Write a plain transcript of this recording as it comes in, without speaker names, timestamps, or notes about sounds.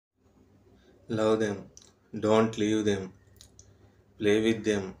Love them, don't leave them, play with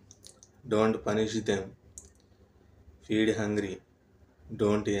them, don't punish them, feed hungry,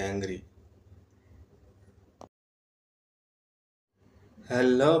 don't angry.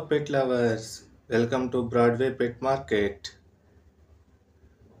 Hello, pet lovers, welcome to Broadway Pet Market.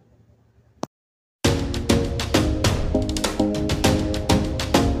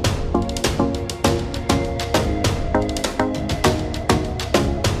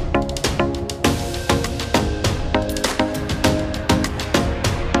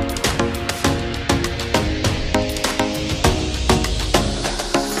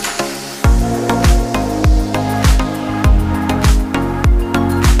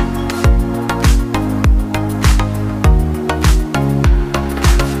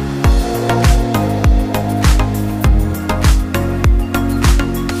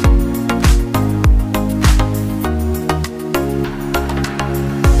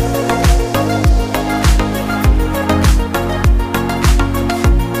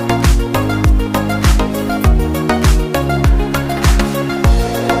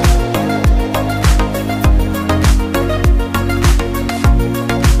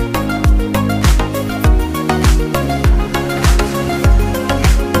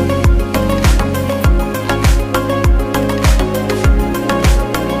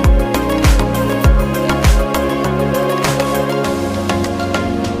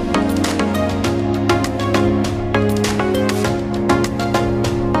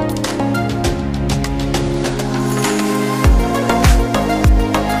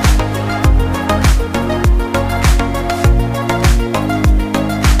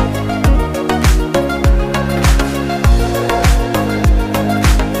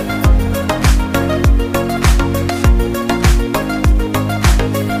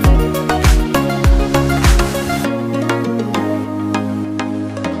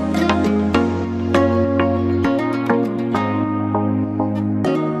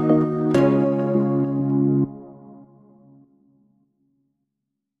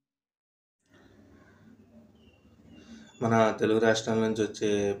 మన తెలుగు రాష్ట్రాల నుంచి వచ్చే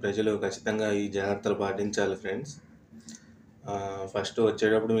ప్రజలు ఖచ్చితంగా ఈ జాగ్రత్తలు పాటించాలి ఫ్రెండ్స్. ఫస్ట్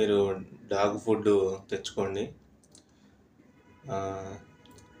వచ్చేటప్పుడు మీరు డాగ్ ఫుడ్ తెచ్చుకోండి.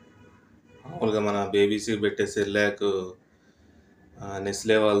 మామూలుగా మన బేబీస్కి పెట్టే సెర్లాక్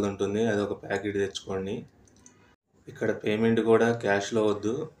నెస్లే వాళ్ళది ఉంటుంది, అదొక ప్యాకెట్ తెచ్చుకోండి. ఇక్కడ పేమెంట్ కూడా క్యాష్లో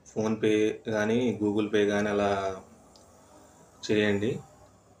వద్దు, ఫోన్పే కానీ గూగుల్ పే కానీ అలా చేయండి.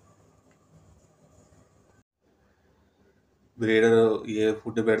 బ్రీడర్ ఏ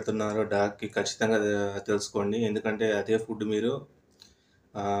ఫుడ్ పెడుతున్నారో డాగ్కి ఖచ్చితంగా తెలుసుకోండి, ఎందుకంటే అదే ఫుడ్ మీరు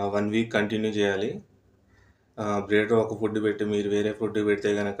 1 వీక్ కంటిన్యూ చేయాలి. బ్రీడర్ ఒక ఫుడ్ పెట్టి మీరు వేరే ఫుడ్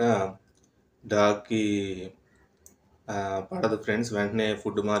పెడితే కనుక డాగ్కి పడదు ఫ్రెండ్స్. వెంటనే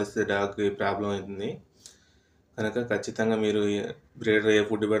ఫుడ్ మారిస్తే డాగ్కి ప్రాబ్లం అవుతుంది. కనుక ఖచ్చితంగా మీరు బ్రీడర్ ఏ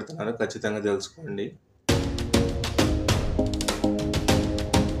ఫుడ్ పెడుతున్నారో ఖచ్చితంగా తెలుసుకోండి.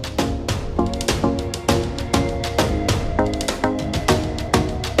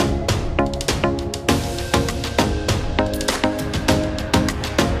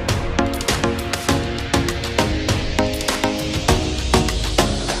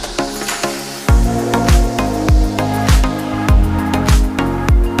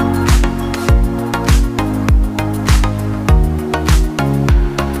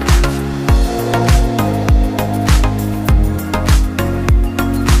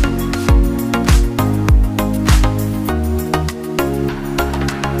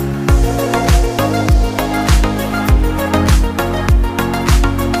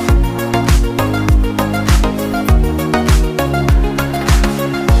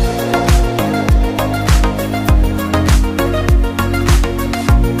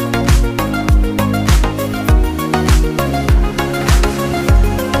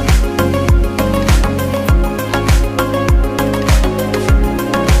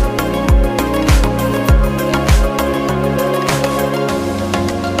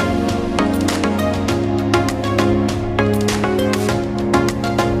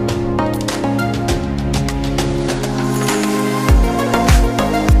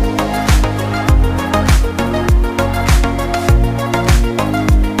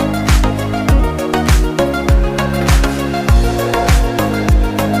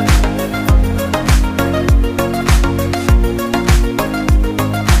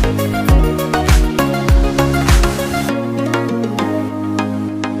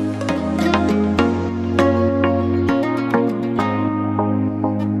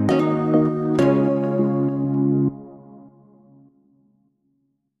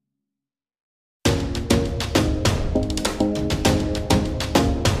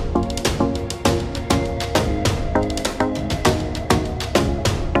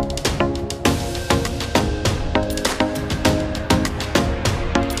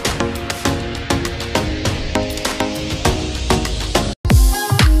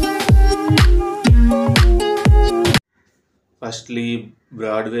 Firstly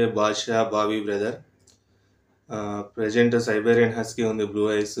Broadway Badshah Bobby brother. Present Siberian husky ఉంది, బ్లూ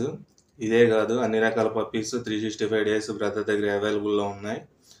ఐస్. ఇదే కాదు, అన్ని రకాల పప్పీస్ 365 డేస్ బ్రదర్ దగ్గర అవైలబుల్లో ఉన్నాయి.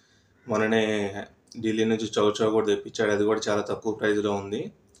 మొన్ననే ఢిల్లీ నుంచి చౌ చౌ కూడా తెప్పించాడు, అది కూడా చాలా తక్కువ ప్రైస్లో ఉంది.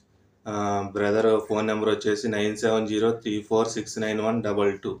 బ్రదర్ ఫోన్ నెంబర్ వచ్చేసి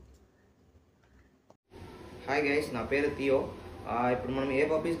 9703469122. హాయ్ గైస్, నా పేరు థియో. ఇప్పుడు మనం ఏ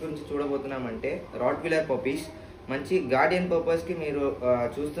పప్పీస్ గురించి చూడబోతున్నామంటే రాట్వీలర్ పప్పీస్. మంచి గార్డియన్ పర్పస్కి మీరు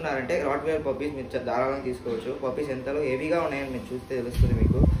చూస్తున్నారంటే రాట్వీలర్ పప్పీస్ మీరు ధారాళంగా తీసుకోవచ్చు. పప్పీస్ ఎంతలో హెవీగా ఉన్నాయని మీరు చూస్తే తెలుస్తుంది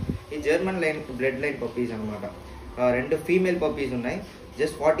మీకు. ఈ German line blood line puppies అనమాట. 2 ఫీమేల్ పప్పీస్ ఉన్నాయి.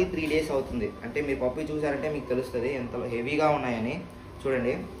 జస్ట్ 43 డేస్ అవుతుంది. అంటే మీరు పప్పీ చూసారంటే మీకు తెలుస్తుంది ఎంతలో హెవీగా ఉన్నాయని.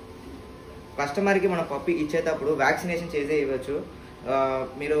 చూడండి, కస్టమర్కి మన పప్పీ ఇచ్చేటప్పుడు వ్యాక్సినేషన్ చేసే ఇవ్వచ్చు.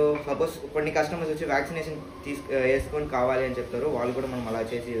 మీరు సపోజ్ కొన్ని కస్టమర్స్ వచ్చి వ్యాక్సినేషన్ వేసుకొని కావాలి అని చెప్తారు, వాళ్ళు కూడా మనం అలా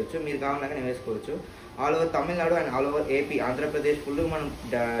చేసి ఇవ్వచ్చు. మీరు కావాలన్నా నేను వేసుకోవచ్చు. All over Tamil Nadu and all over AP, Andhra Pradesh full మనం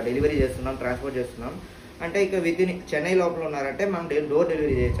డెలివరీ చేస్తున్నాం, ట్రాన్స్పోర్ట్ చేస్తున్నాం. అంటే ఇక విత్ ఇన్ చెన్నై లోపల ఉన్నారంటే మనం డోర్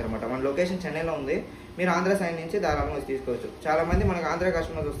డెలివరీ చేయొచ్చు అనమాట. మన లొకేషన్ చెన్నైలో ఉంది. మీరు ఆంధ్ర సైడ్ నుంచి ధారాళంగా తీసుకోవచ్చు. చాలామంది మనకు ఆంధ్ర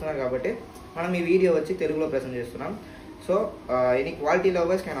కస్టమర్స్ వస్తున్నారు కాబట్టి మనం ఈ వీడియో వచ్చి తెలుగులో ప్రజెంట్ చేస్తున్నాం. So any quality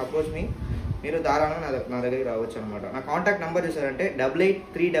lovers can approach మీ. మీరు ధారాళంగా నా దగ్గరికి రావచ్చు అనమాట. నా కాంటాక్ట్ నెంబర్ చూసారంటే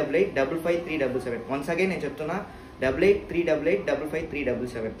 8838855377. వన్స్ అగైన్ నేను చెప్తున్నా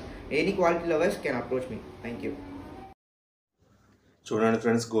 8838855377. Any quality lovers can approach me. Thank you. చూడండి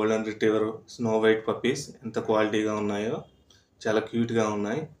friends, golden retriever snow white puppies ఎంత క్వాలిటీగా ఉన్నాయో, చాలా క్యూట్గా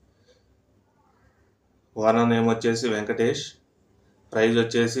ఉన్నాయి. ఓనర్ నేమ్ వచ్చేసి వెంకటేష్. ప్రైస్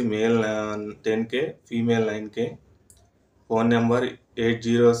వచ్చేసి male 10K, female 9K. Phone number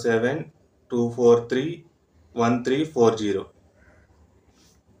 8072431340.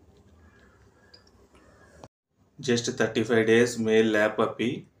 Just 35 days male lab puppy.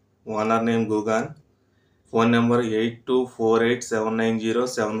 Owner name గుగాన్. Phone number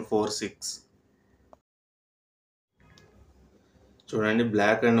 8248790746. చూడండి,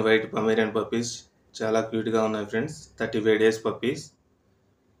 black and white Pomeranian puppies చాలా క్యూట్గా ఉన్నాయి ఫ్రెండ్స్. 35 days puppies.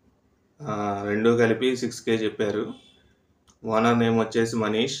 రెండు కలిపి 6K చెప్పారు. ఓనర్ నేమ్ వచ్చేసి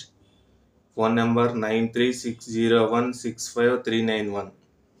Manish. Phone number 9360165391.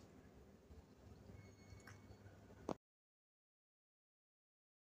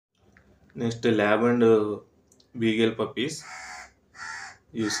 Next lab and beagle puppies.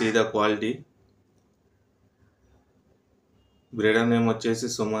 You see the quality. Breeder name వచ్చేసి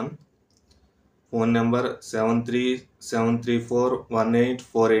Suman. Phone number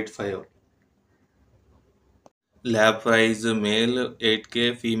 7373418485. Lab praise male 8K,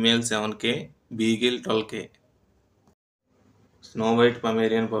 female 7K, beagle 12K. Snow white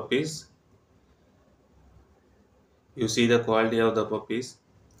Pomeranian puppies. You see the quality of the puppies.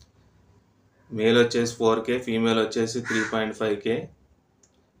 Male వచ్చేసి 4K, female వచ్చేసి 3.5K.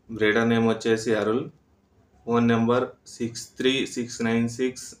 Breeder name వచ్చేసి Arul. Phone number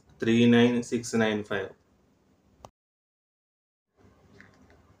 6369639695.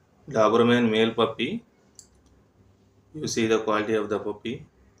 Doberman male puppy. You see the quality of the puppy.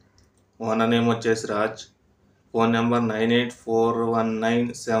 Owner name వచ్చేసి Raj. Phone number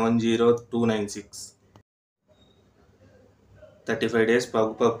 9841970296. 35 days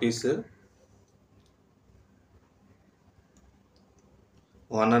pug puppies.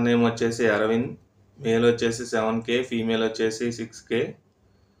 Owner name వచ్చేసి Arvind. Male వచ్చేసి 7K, female వచ్చేసి 6K.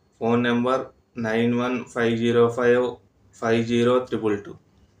 Phone number 9150550222.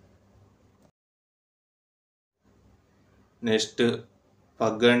 Next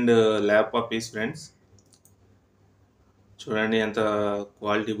pug and lab puppies friends. చూడండి ఎంత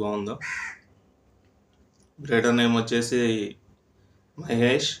quality బాగుందో. Breeder name వచ్చేసి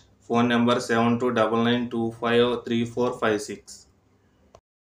Mahesh. Phone number 7299253456.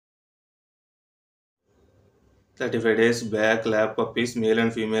 35 days back lab puppies, male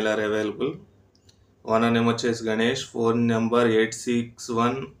and female are available. Owner name వచ్చేసి Ganesh. Phone number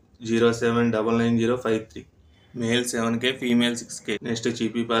 8610799053. Male 7K, female 6K. Next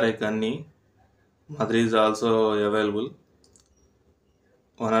చీపీ పారే కన్నీ. Mother is also available.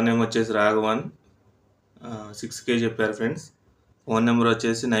 Owner name వచ్చేసి Raghavan. 6K చెప్పారు friends. Phone number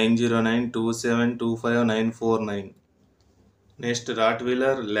వచ్చేసి 9092725949. Next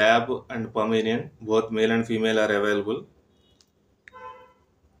Rottweiler, lab and Pomeranian, both male and female are available.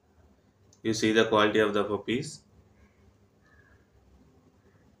 You see the quality of the puppies.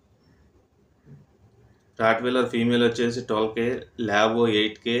 Rottweiler female వచ్చేసి 12K, lab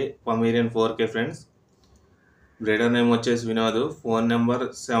 8K, Pomeranian 4K friends. Breeder name వచ్చేసి Vinod. Phone number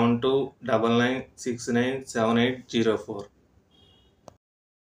 7299697804.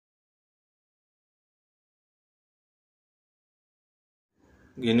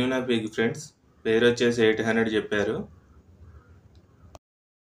 గిన్యూనా Pig friends. పేరు వచ్చేసి 800 చెప్పారు.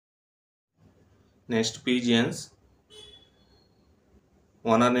 Next pigeons.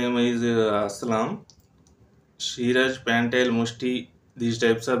 Owner name is Aslam. షీరజ్, ప్యాంటైల్, ముష్టి, these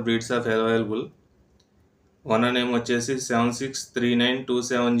types of breeds of available. Owner name వచ్చేసి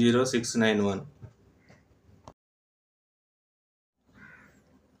 7639270691.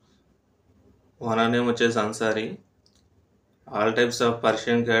 Owner name వచ్చేసి Ansari. All types of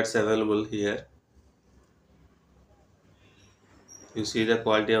Persian cats available here. You see the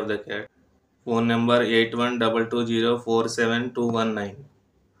quality of the cat. Phone number 8122047219.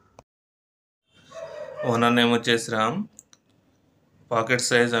 Owner name వచ్చేసి Ram. Pocket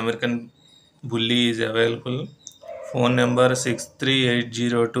size American Bully is available. Phone number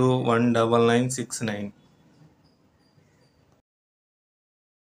 6380219969.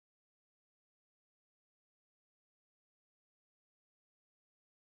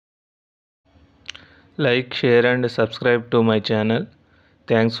 Like, share and subscribe to my channel.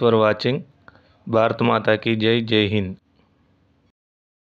 Thanks for watching. Bharat Mata ki Jai. Jai Hind.